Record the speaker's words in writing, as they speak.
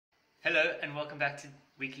Hello and welcome back to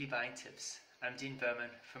Weekly Buying Tips. I'm Dean Berman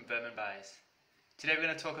from Berman Buys. Today we're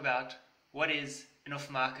going to talk about what is an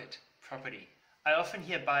off-market property. I often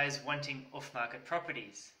hear buyers wanting off-market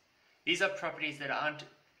properties. These are properties that aren't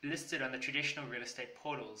listed on the traditional real estate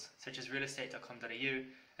portals such as realestate.com.au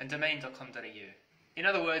and domain.com.au. In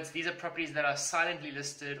other words, these are properties that are silently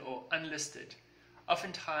listed or unlisted.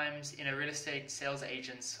 Oftentimes in a real estate sales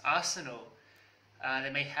agent's arsenal,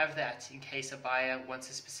 they may have that in case a buyer wants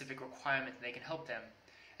a specific requirement and they can help them.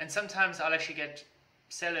 And sometimes I'll actually get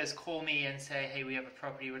sellers call me and say, hey, we have a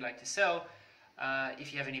property we'd like to sell.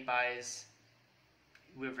 If you have any buyers,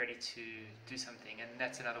 we're ready to do something. And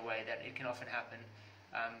that's another way that it can often happen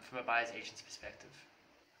from a buyer's agent's perspective.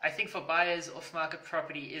 I think for buyers, off-market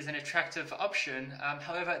property is an attractive option.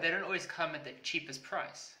 However, they don't always come at the cheapest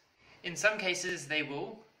price. In some cases, they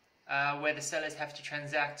will, where the sellers have to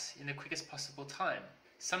transact in the quickest possible time.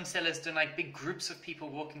 Some sellers don't like big groups of people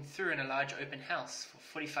walking through in a large open house for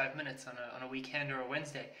 45 minutes on a weekend or a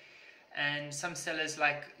Wednesday. And some sellers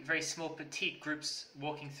like very small petite groups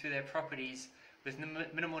walking through their properties with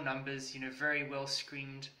minimal numbers, very well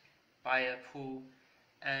screened by a pool.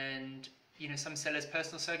 And some sellers'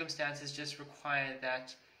 personal circumstances just require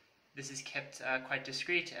that this is kept quite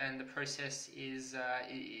discreet and the process is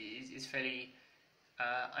fairly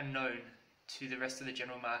unknown to the rest of the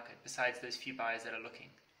general market besides those few buyers that are looking.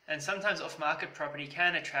 And sometimes off-market property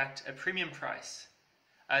can attract a premium price.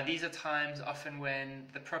 These are times often when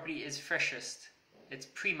the property is freshest, it's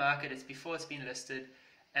pre-market, it's before it's been listed,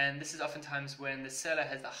 and this is oftentimes when the seller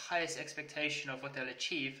has the highest expectation of what they'll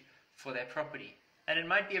achieve for their property. And it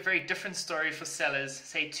might be a very different story for sellers,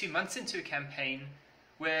 say 2 months into a campaign,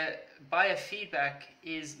 where buyer feedback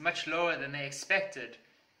is much lower than they expected,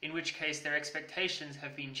 in which case their expectations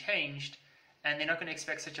have been changed and they're not going to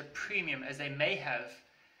expect such a premium as they may have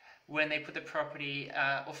when they put the property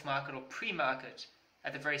off-market or pre-market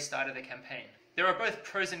at the very start of the campaign. There are both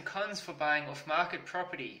pros and cons for buying off-market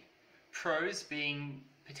property. Pros being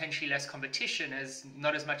potentially less competition as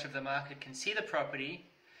not as much of the market can see the property,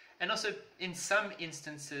 and also in some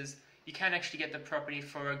instances you can actually get the property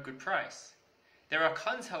for a good price. There are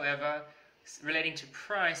cons, however, relating to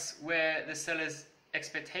price where the seller's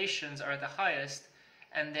expectations are at the highest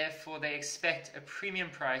and therefore they expect a premium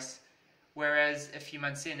price, whereas a few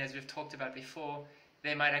months in, as we've talked about before,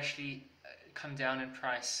 they might actually come down in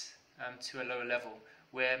price to a lower level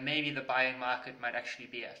where maybe the buying market might actually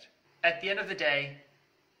be at. At the end of the day,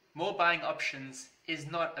 more buying options is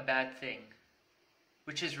not a bad thing,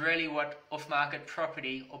 which is really what off-market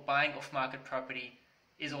property or buying off-market property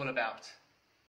is all about.